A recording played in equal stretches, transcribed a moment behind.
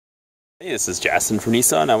Hey, this is Justin from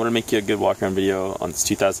Nissan. I want to make you a good walk-around video on this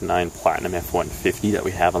 2009 Platinum F150 that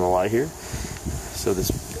we have on the lot here. So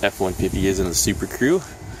this F150 is in the Super Crew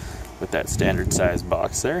with that standard size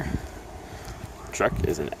box there. The truck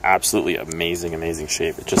is in absolutely amazing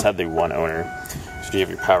shape. It just had the one owner. So you have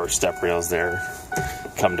your power step rails there.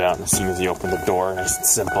 Come down as soon as you open the door, nice and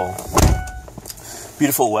simple.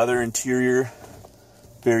 Beautiful leather interior,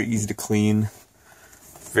 very easy to clean.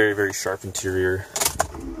 Very sharp interior.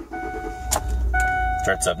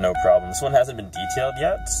 Starts up no problem. This one hasn't been detailed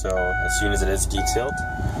yet, so as soon as it is detailed,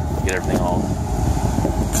 we'll get everything all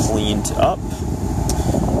cleaned up.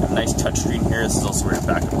 Nice touchscreen here. This is also where your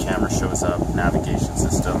backup camera shows up. Navigation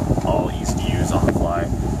system, all easy to use on the fly.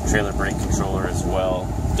 Trailer brake controller as well.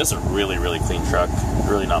 Just a really clean truck.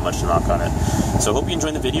 Really not much to knock on it. So I hope you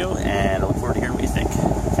enjoyed the video, and I look forward to hearing what you think.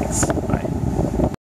 Thanks. Bye.